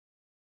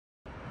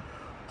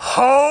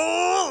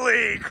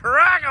Holy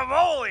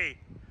crack-a-moly!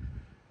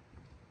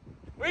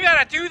 We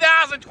got a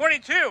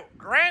 2022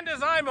 Grand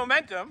Design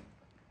Momentum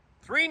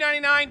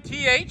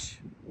 399TH.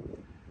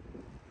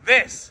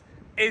 This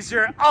is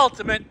your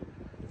ultimate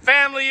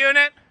family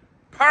unit,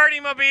 party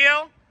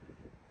mobile,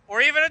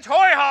 or even a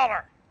toy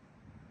hauler.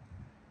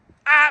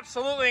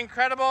 Absolutely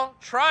incredible.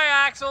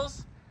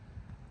 Tri-axles,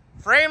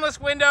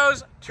 frameless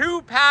windows,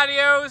 2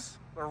 patios,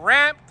 a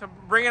ramp to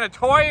bring in a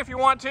toy if you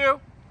want to.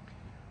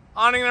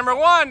 Awning number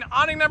 1,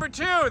 awning number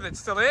 2 that's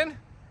still in,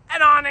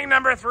 and awning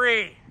number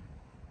 3.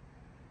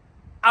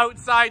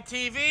 Outside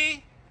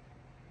TV.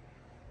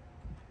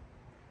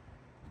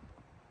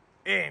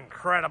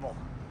 Incredible.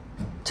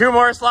 2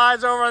 more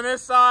slides over on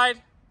this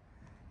side.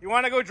 You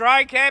want to go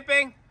dry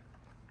camping?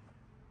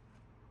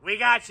 We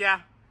got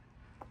ya.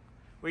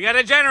 We got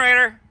a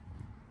generator.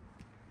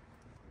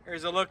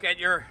 Here's a look at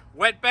your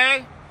wet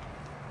bay.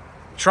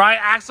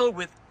 Tri-axle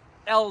with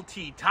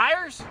LT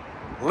tires.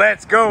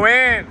 Let's go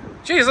in.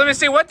 Geez, let me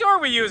see. What door are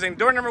we using?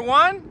 Door number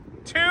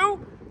 1,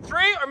 2,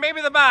 3, or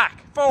maybe the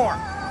back? 4.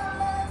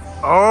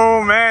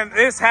 Oh man,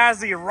 this has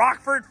the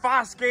Rockford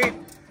Fosgate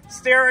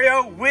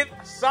stereo with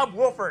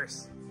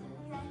subwoofers.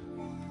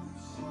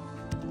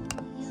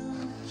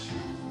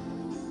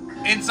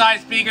 Inside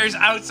speakers,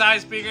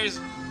 outside speakers.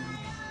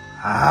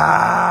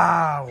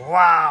 Ah,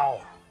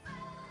 wow.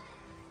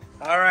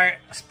 All right,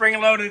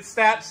 spring-loaded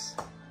steps,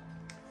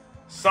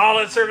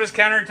 solid surface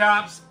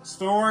countertops,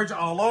 storage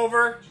all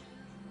over.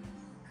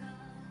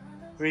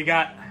 We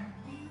got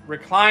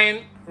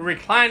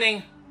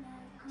reclining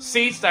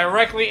seats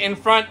directly in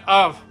front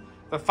of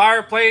the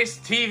fireplace,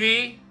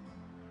 TV.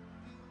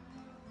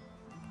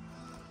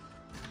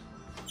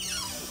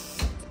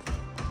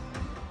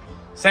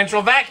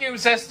 Central vacuum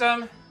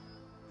system.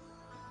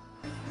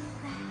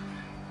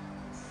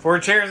 4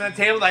 chairs on the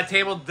table. That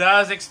table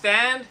does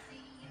extend.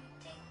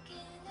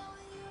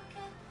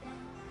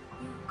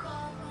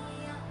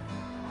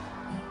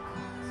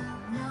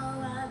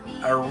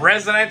 A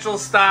residential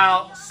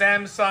style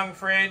Samsung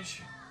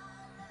fridge.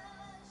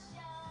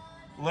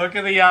 Look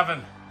at the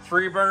oven.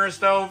 3-burner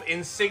stove,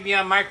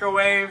 Insignia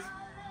microwave.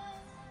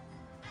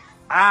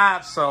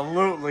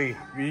 Absolutely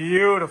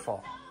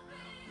beautiful.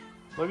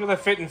 Look at the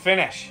fit and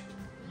finish.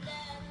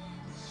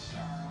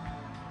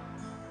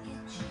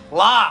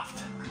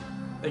 Loft.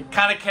 They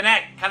kind of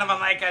connect, kind of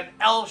like an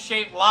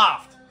L-shaped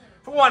loft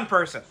for 1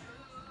 person.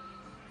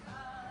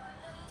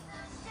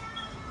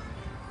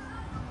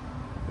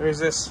 There's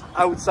this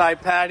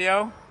outside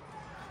patio,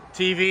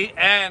 TV,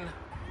 and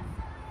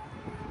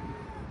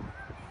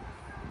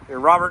your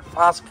Rockford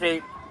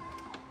Fosgate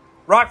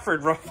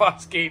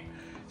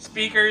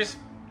speakers.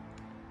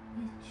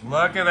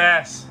 Look at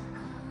this.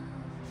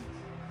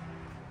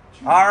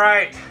 All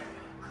right.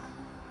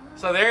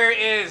 So there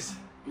is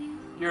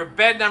your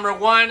bed number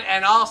 1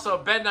 and also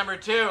bed number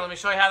 2. Let me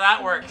show you how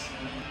that works.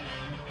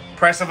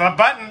 Press of a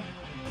button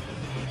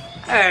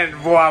and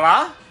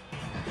voila.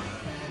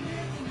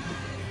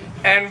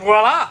 And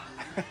voila.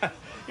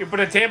 You put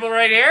a table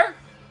right here.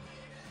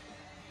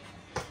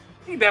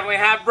 You definitely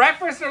have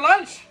breakfast or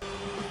lunch.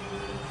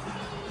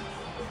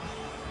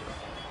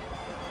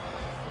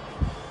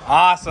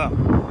 Awesome.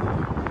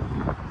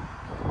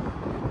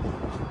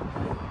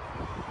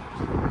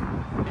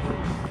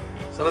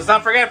 So let's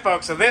not forget,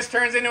 folks, so this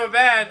turns into a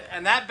bed,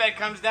 and that bed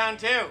comes down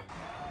too.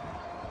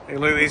 You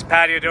look at these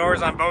patio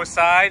doors on both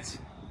sides.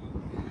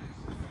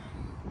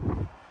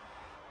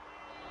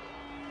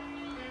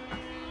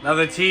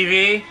 Another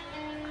TV.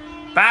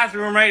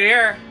 Bathroom right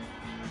here.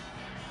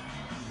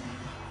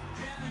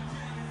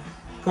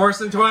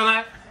 Porcelain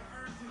toilet.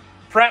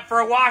 Prep for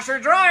a washer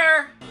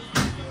dryer.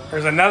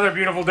 There's another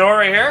beautiful door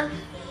right here.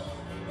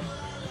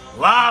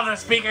 Love the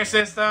speaker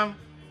system.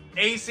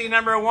 AC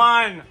number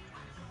 1,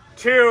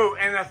 2,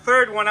 and the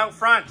 3rd one out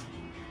front.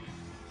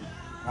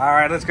 All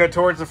right, let's go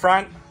towards the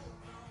front.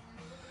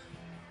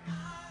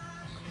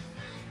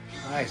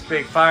 Nice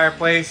big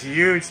fireplace,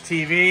 huge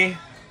TV.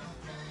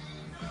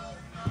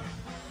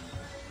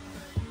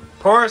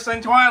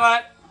 Porcelain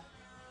toilet.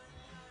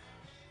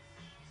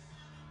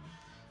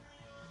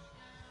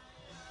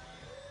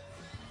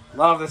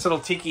 Love this little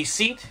tiki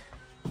seat.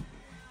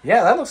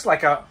 Yeah, that looks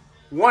like a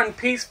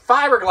 1-piece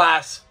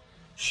fiberglass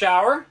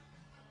shower.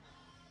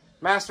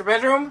 Master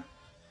bedroom.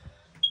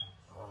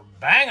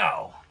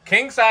 Bango.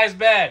 King-size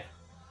bed.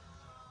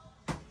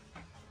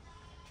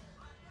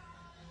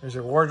 There's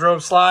your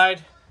wardrobe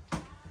slide.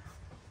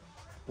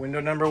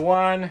 Window number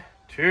 1,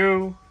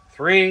 2,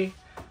 3.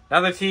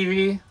 Another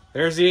TV.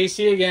 There's the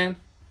AC again.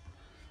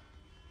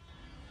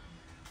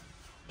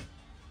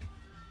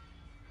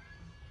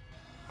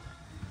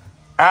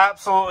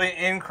 Absolutely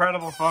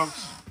incredible,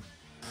 folks.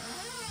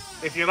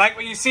 If you like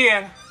what you're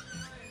seeing,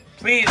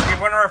 please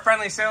give one of our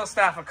friendly sales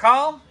staff a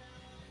call,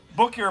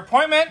 book your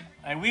appointment,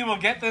 and we will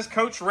get this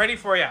coach ready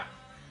for you.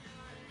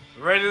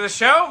 Ready to the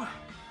show?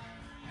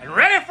 And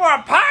ready for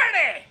a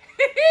party!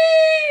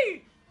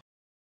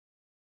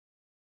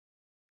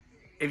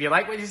 If you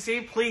like what you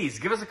see, please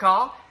give us a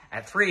call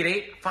at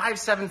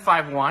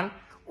 388-5751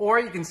 Or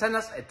you can send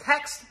us a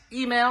text,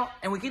 email,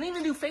 and we can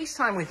even do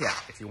FaceTime with you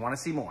if you want to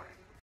see more.